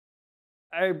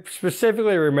I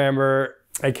specifically remember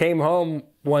I came home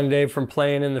one day from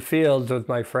playing in the fields with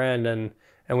my friend, and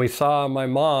we saw my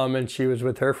mom, and she was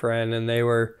with her friend, and they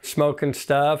were smoking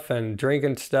stuff and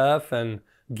drinking stuff and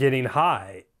getting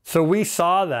high. So we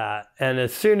saw that, and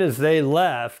as soon as they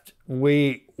left,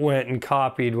 we went and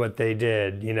copied what they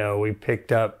did. You know, we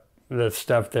picked up the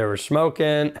stuff they were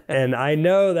smoking, and I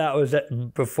know that was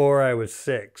before I was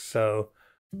 6, so.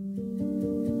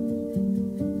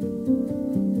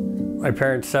 My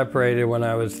parents separated when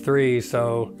I was 3,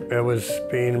 so it was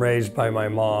being raised by my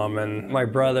mom and my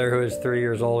brother, who is 3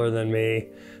 years older than me.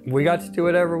 We got to do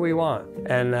whatever we want,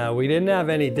 and we didn't have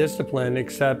any discipline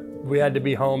except we had to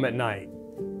be home at night.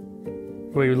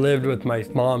 We lived with my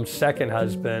mom's second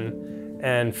husband,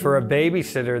 and for a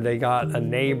babysitter, they got a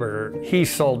neighbor. He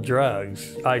sold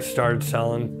drugs. I started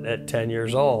selling at 10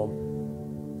 years old.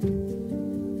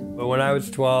 But when I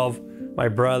was 12, my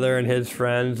brother and his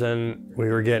friends, and we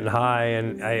were getting high,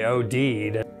 and I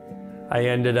OD'd. I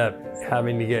ended up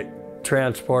having to get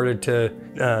transported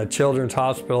to Children's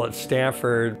Hospital at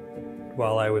Stanford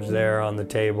while I was there on the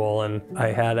table, and I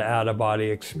had an out-of-body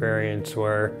experience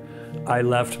where I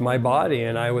left my body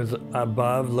and I was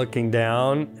above looking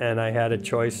down, and I had a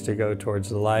choice to go towards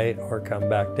the light or come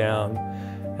back down.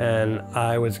 And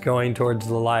I was going towards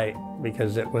the light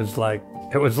because it was like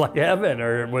heaven,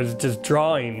 or it was just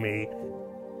drawing me.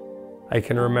 I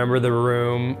can remember the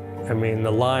room. I mean,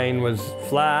 the line was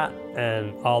flat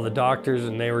and all the doctors,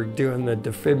 and they were doing the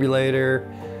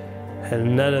defibrillator,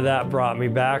 and none of that brought me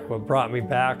back. What brought me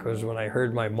back was when I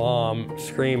heard my mom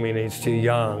screaming, "He's too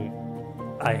young."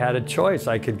 I had a choice.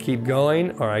 I could keep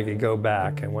going or I could go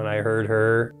back. And when I heard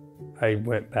her, I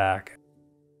went back.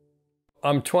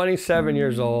 I'm 27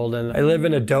 years old and I live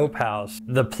in a dope house.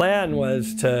 The plan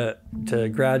was to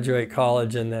graduate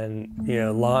college and then,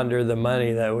 launder the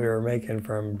money that we were making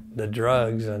from the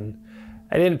drugs. And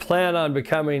I didn't plan on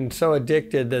becoming so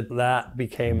addicted that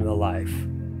became the life.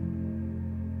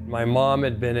 My mom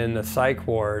had been in the psych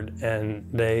ward and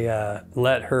they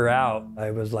let her out.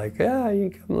 I was like, "Yeah, you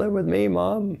can come live with me,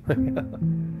 Mom."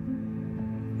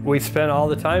 We spent all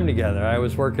the time together. I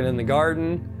was working in the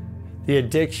garden. The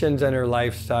addictions and her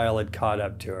lifestyle had caught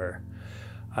up to her.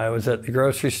 I was at the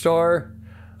grocery store.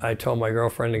 I told my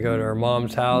girlfriend to go to her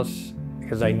mom's house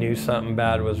because I knew something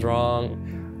bad was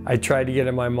wrong. I tried to get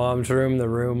in my mom's room. The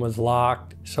room was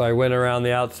locked. So I went around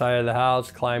the outside of the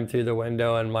house, climbed through the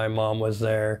window, and my mom was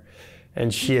there.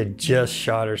 And she had just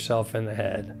shot herself in the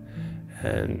head.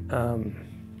 And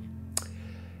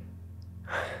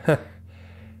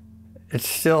it's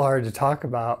still hard to talk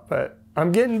about, but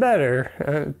I'm getting better.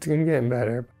 I'm getting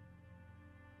better.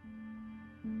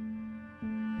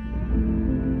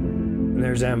 And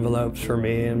there's envelopes for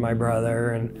me and my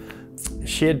brother, and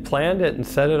she had planned it and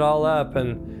set it all up,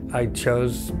 and I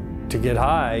chose to get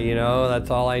high, that's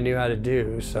all I knew how to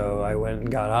do. So I went and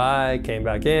got high, came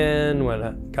back in,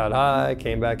 got high,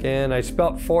 came back in. I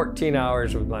spent 14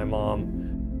 hours with my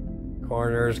mom.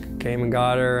 Coroners came and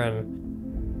got her, and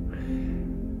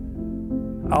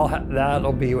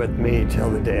that'll be with me till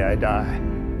the day I die.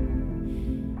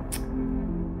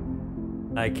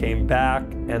 I came back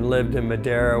and lived in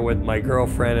Madera with my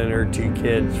girlfriend and her 2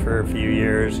 kids for a few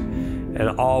years, and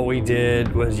all we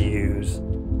did was use.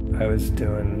 I was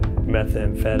doing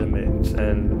methamphetamines,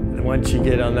 and once you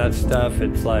get on that stuff,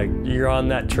 it's like you're on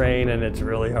that train and it's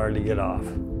really hard to get off.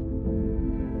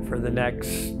 For the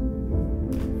next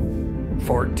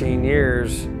 14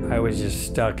 years, I was just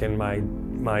stuck in my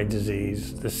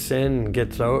disease. The sin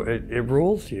it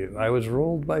rules you. I was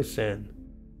ruled by sin.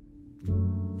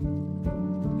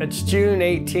 It's June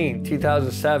 18,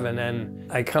 2007,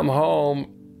 and I come home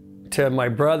to my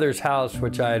brother's house,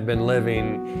 which I had been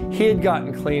living. He had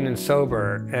gotten clean and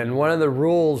sober, and one of the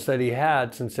rules that he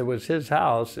had, since it was his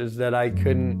house, is that I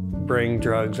couldn't bring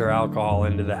drugs or alcohol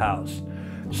into the house.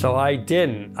 So I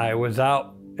didn't. I was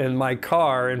out in my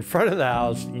car in front of the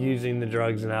house using the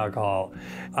drugs and alcohol.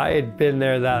 I had been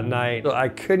there that night. I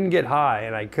couldn't get high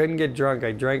and I couldn't get drunk.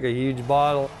 I drank a huge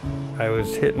bottle. I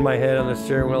was hitting my head on the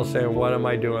steering wheel saying, "What am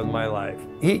I doing with my life?"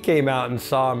 He came out and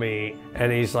saw me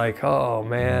and he's like, "Oh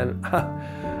man,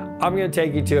 I'm gonna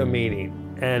take you to a meeting."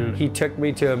 And he took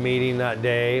me to a meeting that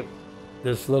day.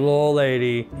 This little old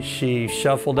lady, she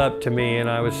shuffled up to me and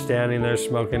I was standing there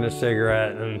smoking a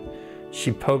cigarette, and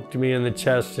she poked me in the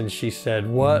chest and she said,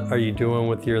 "What are you doing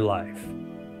with your life?"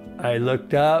 I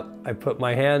looked up, I put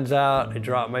my hands out, I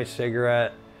dropped my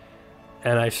cigarette,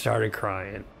 and I started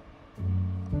crying.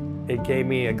 It gave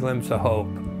me a glimpse of hope.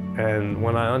 And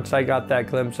once I got that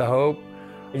glimpse of hope,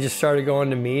 I just started going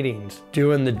to meetings,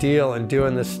 doing the deal and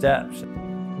doing the steps.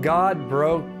 God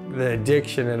broke the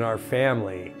addiction in our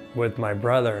family with my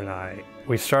brother and I.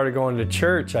 We started going to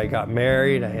church. I got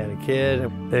married, I had a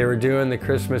kid. They were doing the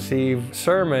Christmas Eve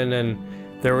sermon, and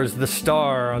there was the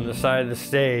star on the side of the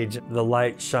stage. The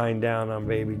light shined down on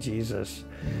baby Jesus.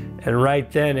 And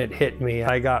right then it hit me.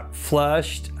 I got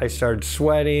flushed, I started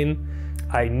sweating.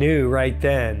 I knew right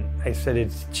then, I said,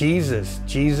 it's Jesus.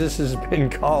 Jesus has been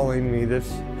calling me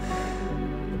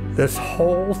this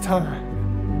whole time.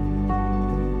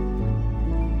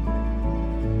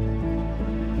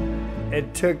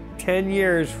 It took 10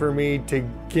 years for me to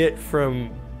get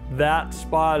from that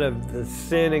spot of the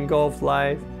sin-engulfed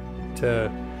life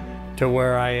to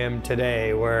where I am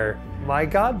today, where my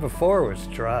God before was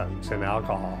drugs and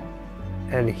alcohol,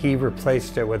 and he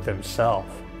replaced it with himself.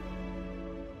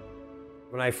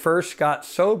 When I first got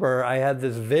sober, I had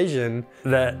this vision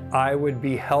that I would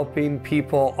be helping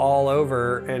people all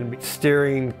over and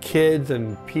steering kids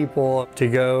and people to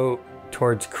go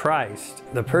towards Christ.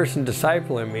 The person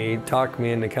discipling me talked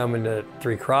me into coming to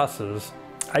Three Crosses.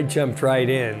 I jumped right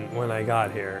in when I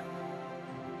got here.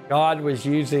 God was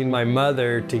using my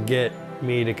mother to get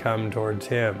me to come towards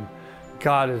him.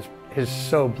 God has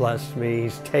so blessed me.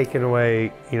 He's taken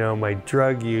away, my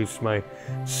drug use, my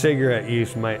cigarette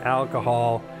use, my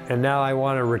alcohol, and now I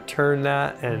want to return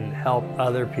that and help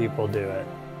other people do it.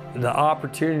 The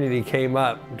opportunity came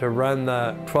up to run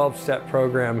the 12-step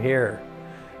program here,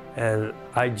 and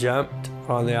I jumped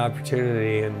on the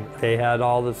opportunity, and they had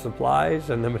all the supplies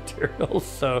and the materials,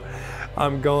 so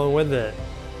I'm going with it.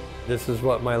 This is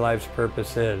what my life's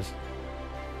purpose is.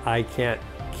 I can't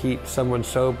keep someone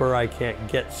sober, I can't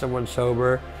get someone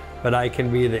sober, but I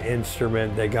can be the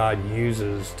instrument that God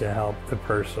uses to help the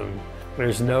person.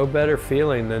 There's no better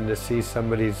feeling than to see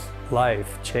somebody's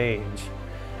life change.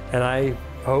 And I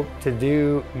hope to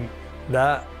do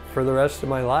that for the rest of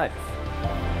my life.